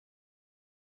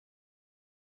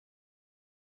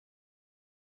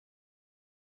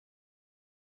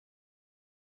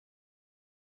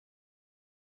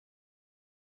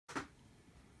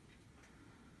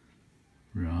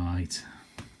Right,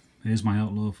 here's my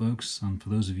Outlaw, folks, and for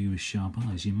those of you with sharp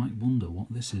eyes, you might wonder what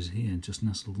this is here, just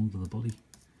nestled under the body.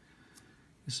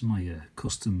 This is my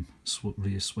custom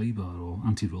rear sway bar, or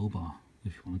anti-roll bar,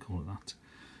 if you want to call it that.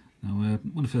 Now,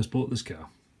 when I first bought this car,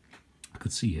 I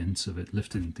could see hints of it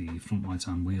lifting the front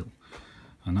right-hand wheel,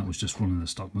 and that was just running the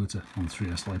stock motor on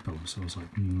 3S LiPo, so I was like,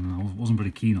 I wasn't very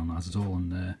keen on that at all,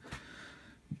 and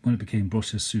when it became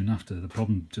brushless soon after, the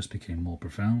problem just became more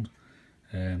profound.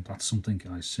 That's something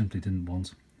I simply didn't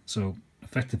want. So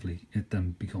effectively it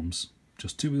then becomes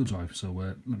just two-wheel drive. So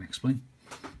let me explain.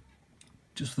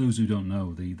 Just for those who don't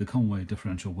know, the Conway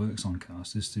Differential works on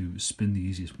cars is to spin the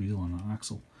easiest wheel on that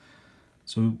axle.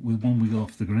 So with one wheel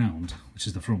off the ground, which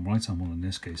is the front right hand one in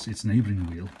this case, its neighbouring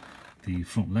wheel, the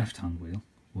front left hand wheel,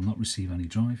 will not receive any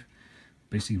drive,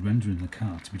 basically rendering the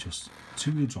car to be just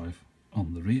two-wheel drive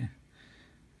on the rear,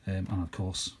 and of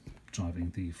course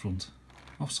driving the front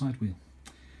offside wheel.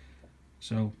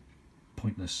 So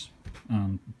pointless,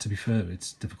 and to be fair,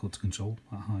 it's difficult to control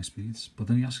at high speeds. But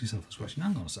then you ask yourself this question: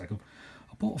 hang on a second,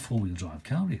 I bought a four-wheel drive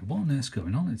car here, what on earth's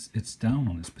going on? It's down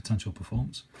on its potential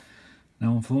performance.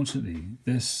 Now unfortunately,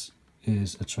 this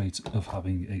is a trait of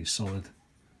having a solid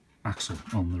axle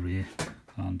on the rear,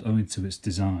 and owing to its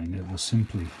design, it will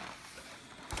simply,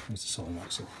 there's a solid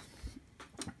axle,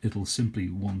 it'll simply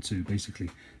want to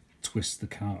basically twist the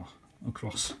car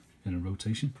across in a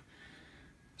rotation.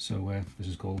 So this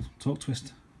is called torque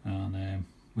twist, and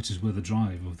which is where the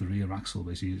drive of the rear axle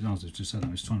basically, as I just said,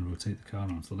 it's trying to rotate the car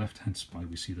around to the left, hence why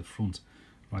we see the front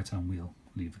right hand wheel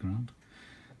leave the ground.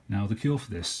 Now the cure for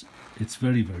this, it's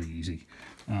very, very easy,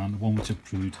 and one which I've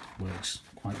proved works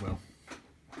quite well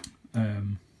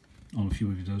on a few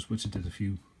videos which I did a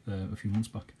few months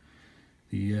back.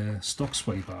 The stock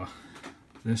sway bar,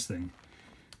 this thing,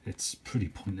 it's pretty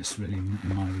pointless really in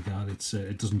my regard.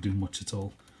 It doesn't do much at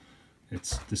all.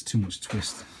 There's too much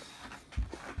twist.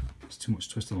 There's too much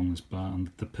twist along this bar, and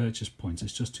the purchase point,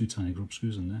 it's just two tiny grub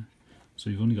screws in there. So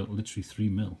you've only got literally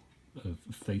 3mm of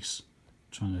face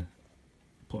trying to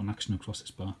put an action across this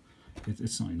bar.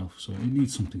 It's not enough, so it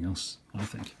needs something else, I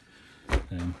think.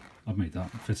 I've made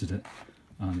that, fitted it,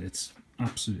 and it's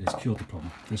cured the problem.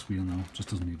 This wheel now just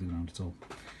doesn't leave the ground at all.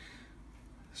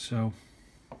 So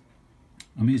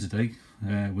I'm here today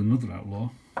with another Outlaw,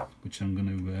 which I'm going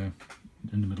to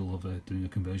in the middle of doing a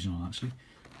conversion on, actually,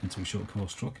 into a short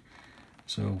course truck.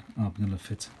 So I'm going to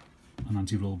fit an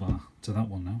anti-roll bar to that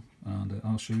one now, and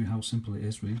I'll show you how simple it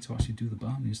is really to actually do the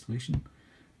bar and the installation.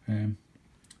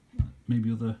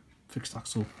 Maybe other fixed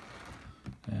axle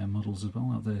models as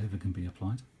well out there if it can be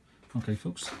applied. Okay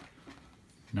folks,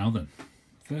 now then,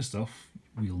 first off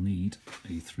we'll need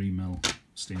a 3mm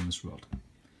stainless rod.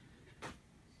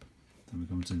 Then we're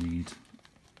going to need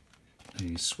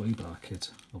a sway bar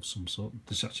kit of some sort.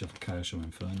 This is actually a Kyosho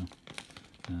Inferno,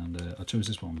 and I chose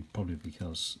this one probably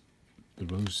because the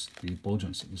ball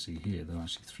joints that you see here, they're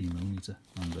actually 3mm,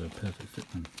 and they're a perfect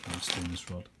fitment for a stainless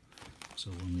rod.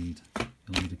 So you'll need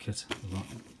a kit of that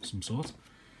of some sort.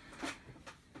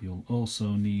 You'll also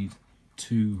need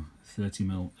two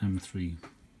 30mm M3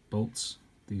 bolts.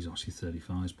 These are actually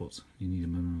 35s, but you need a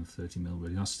minimum of 30mm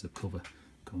really. That's the cover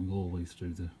going all the way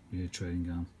through the rear trading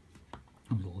arm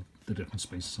with all the different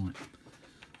spaces on it.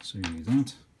 So you need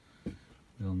that.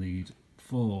 We'll need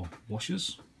 4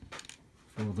 washers,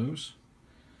 4 of those,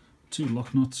 2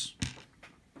 lock nuts,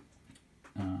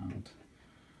 and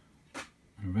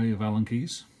an array of Allen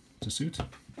keys to suit.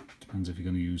 Depends if you're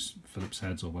going to use Phillips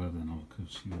heads or whatever, then,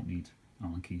 because you won't need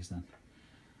Allen keys then.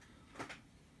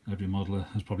 Every modeler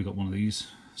has probably got one of these,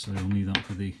 so you'll need that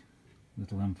for the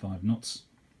little M5 nuts.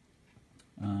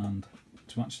 And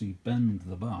to actually bend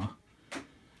the bar,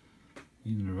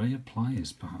 you need an array of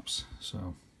pliers perhaps,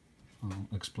 so I'll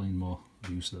explain more of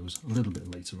the use of those a little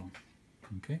bit later on.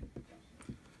 Okay.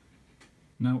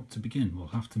 Now to begin, we'll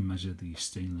have to measure the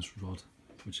stainless rod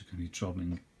which are going to be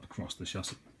travelling across the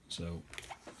chassis. So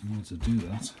in order to do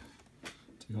that,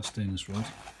 take our stainless rod,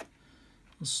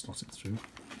 let's slot it through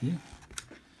here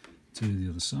to the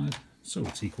other side, so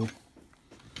it's equal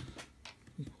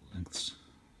lengths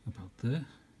about there.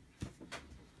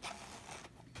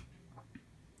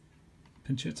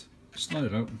 Pinch it, slide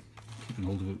it out, keeping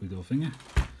hold of it with your finger.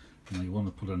 Now you want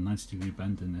to put a 90-degree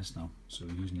bend in this now, so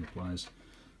we're using your pliers.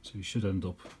 So you should end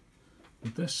up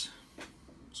with this,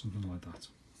 something like that.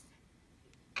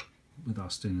 With our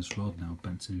stainless rod now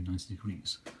bent to 90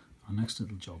 degrees, our next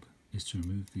little job is to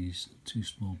remove these 2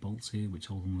 small bolts here which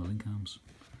hold on the link arms.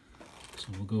 So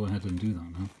we'll go ahead and do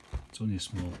that now. It's only a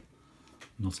small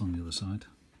nut on the other side.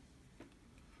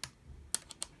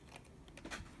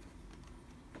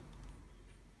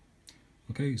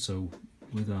 Okay, so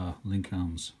with our link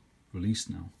arms released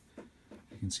now,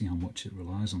 can see how much it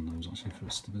relies on those actually for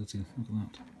its stability. Look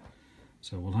at that.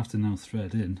 So we'll have to now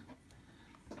thread in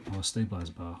our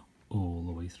stabiliser bar all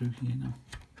the way through here now.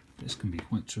 This can be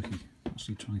quite tricky,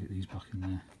 actually trying to get these back in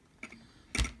there.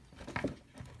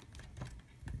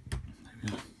 There we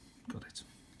go, got it.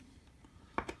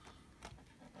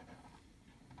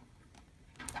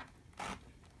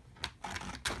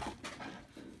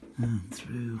 And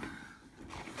through.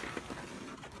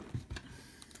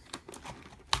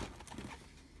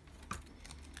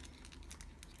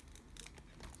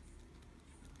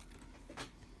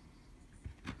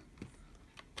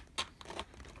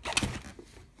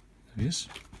 There he is.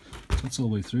 That's all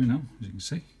the way through now, as you can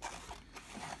see.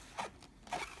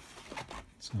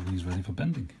 So he's ready for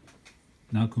bending.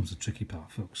 Now comes the tricky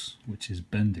part, folks, which is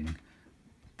bending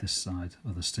this side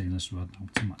of the stainless rod now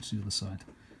to match the other side.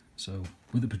 So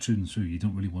with it protruding through, you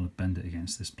don't really want to bend it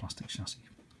against this plastic chassis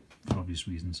for obvious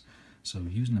reasons. So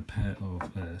using a pair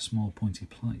of small pointy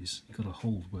pliers, you've got to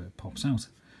hold where it pops out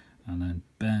and then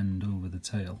bend over the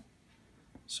tail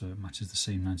so it matches the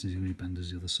same 90-degree bend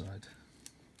as the other side.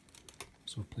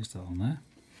 So I'll place that on there.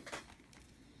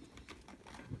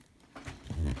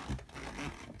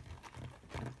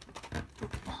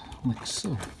 Like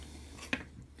so.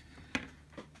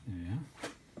 There we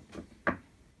are.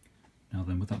 Now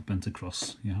then, with that bent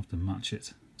across, you have to match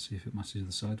it, see if it matches the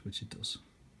other side, which it does.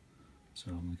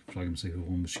 So like, for argument's sake, if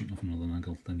one was shooting off another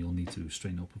angle, then you'll need to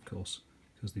straighten up, of course,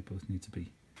 because they both need to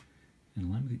be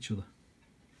in line with each other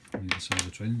on either side of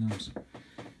the trailing arms.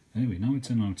 Anyway, now we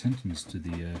turn our attentions to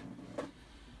the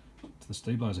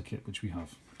stabiliser kit which we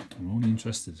have. I'm only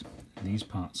interested in these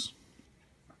parts.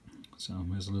 So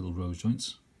here's the little rose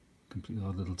joints, complete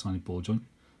our little tiny ball joint.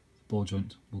 The ball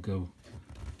joint will go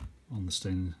on the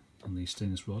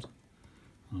stainless rod,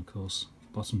 and of course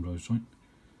the bottom rose joint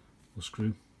will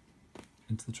screw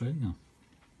into the trailing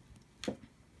arm.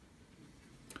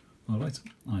 Alright,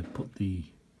 I put the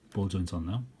ball joint on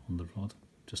now on the rod,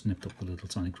 just nipped up the little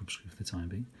tiny grub screw for the time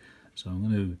being. So I'm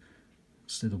going to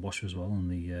slide the washer as well on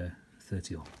the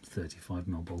 30 or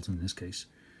 35mm bolt in this case.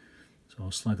 So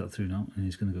I'll slide that through now, and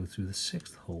he's going to go through the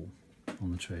 6th hole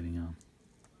on the trailing arm,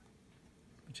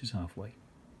 which is halfway.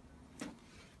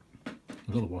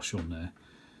 I've got the washer on there,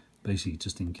 basically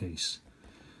just in case,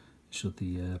 should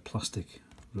the plastic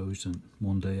rose joint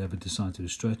one day ever decide to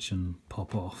stretch and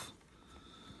pop off,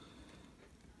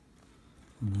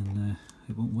 and then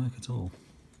it won't work at all.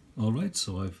 Alright,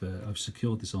 so I've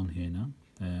secured this on here now.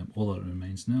 All that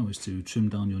remains now is to trim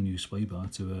down your new sway bar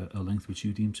to a length which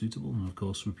you deem suitable, and of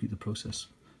course repeat the process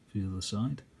for the other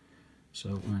side.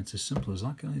 So it's as simple as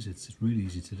that, guys. It's really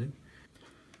easy to do.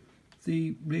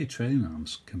 The rear trailing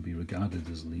arms can be regarded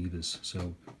as levers,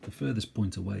 so the furthest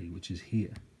point away, which is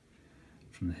here,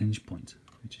 from the hinge point,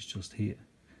 which is just here,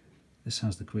 this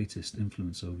has the greatest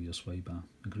influence over your sway bar.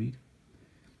 Agreed?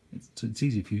 It's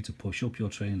easy for you to push up your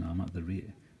trailing arm at the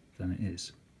rear than it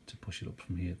is to push it up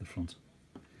from here at the front.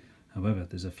 However,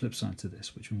 there's a flip side to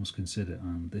this which we must consider,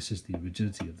 and this is the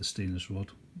rigidity of the stainless rod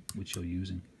which you're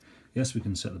using. Yes, we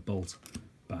can set the bolt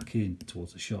back in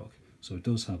towards the shock, so it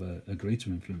does have a greater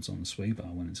influence on the sway bar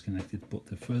when it's connected, but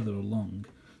the further along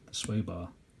the sway bar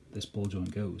this ball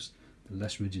joint goes, the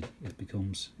less rigid it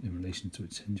becomes in relation to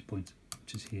its hinge point,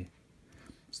 which is here.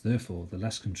 So therefore, the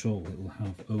less control it will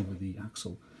have over the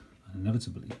axle, and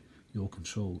inevitably your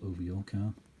control over your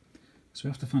car. So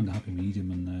we have to find a happy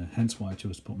medium, and hence why I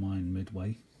chose to put mine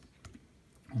midway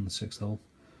on the 6th hole.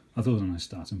 I thought it was a nice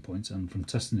starting point, and from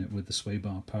testing it with the sway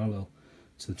bar parallel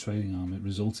to the trailing arm, it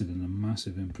resulted in a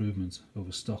massive improvement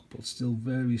over stock, but still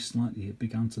very slightly it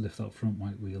began to lift that front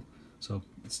right wheel, so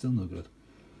it's still no good.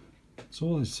 So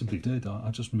all I simply did, I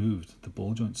just moved the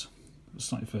ball joints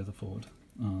slightly further forward,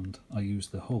 and I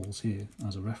used the holes here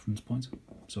as a reference point.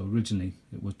 So originally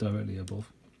it was directly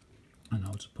above, and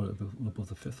now I just put it above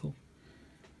the 5th hole.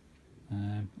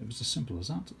 It was as simple as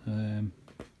that.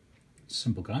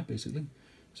 Simple guide basically.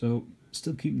 So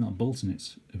still keeping that bolt in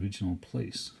its original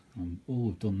place. All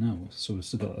we've done now, so we've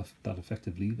still got that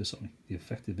effective lever, the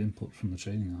effective input from the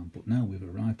trailing arm, but now we've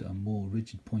arrived at a more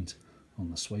rigid point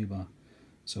on the sway bar.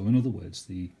 So in other words,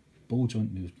 the ball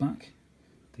joint moves back,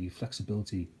 the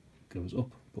flexibility goes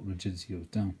up, but rigidity goes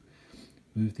down.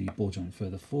 Move the ball joint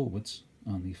further forwards,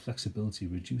 and the flexibility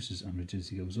reduces and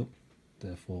rigidity goes up,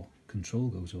 therefore control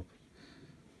goes up.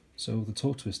 So the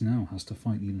torque twist now has to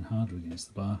fight even harder against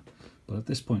the bar, but at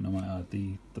this point I might add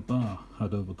the bar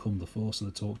had overcome the force of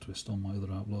the torque twist on my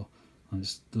other Outlaw, and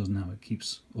it does now. It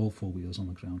keeps all 4 wheels on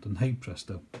the ground, and hey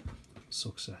presto,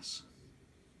 success.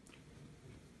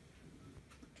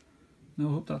 Now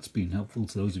I hope that's been helpful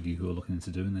to those of you who are looking into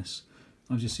doing this.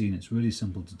 I've just seen it's really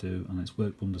simple to do, and it's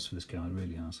worked wonders for this car, it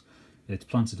really has. It's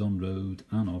planted on road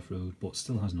and off-road, but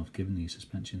still has enough given knee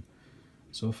suspension.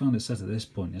 So I found it set at this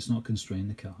point, it's not constrained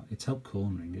the car, it's helped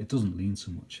cornering, it doesn't lean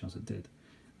so much as it did.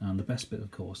 And the best bit,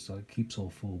 of course, is that it keeps all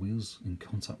four wheels in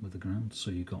contact with the ground, so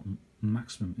you've got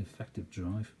maximum effective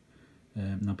drive.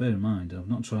 Now bear in mind, I've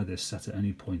not tried this set at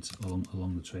any point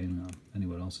along the trailing arm,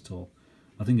 anywhere else at all.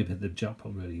 I think I've hit the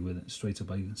jackpot really with it, straight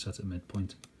away set at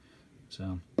midpoint.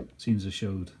 So, seems it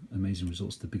showed amazing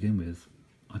results to begin with.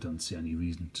 I don't see any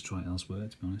reason to try it elsewhere,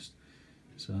 to be honest.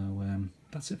 So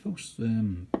that's it, folks.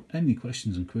 Any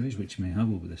questions and queries which you may have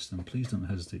over this, then please don't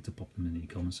hesitate to pop them in the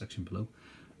comment section below,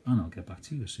 and I'll get back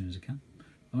to you as soon as I can.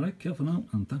 Alright, care for now,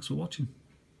 and thanks for watching.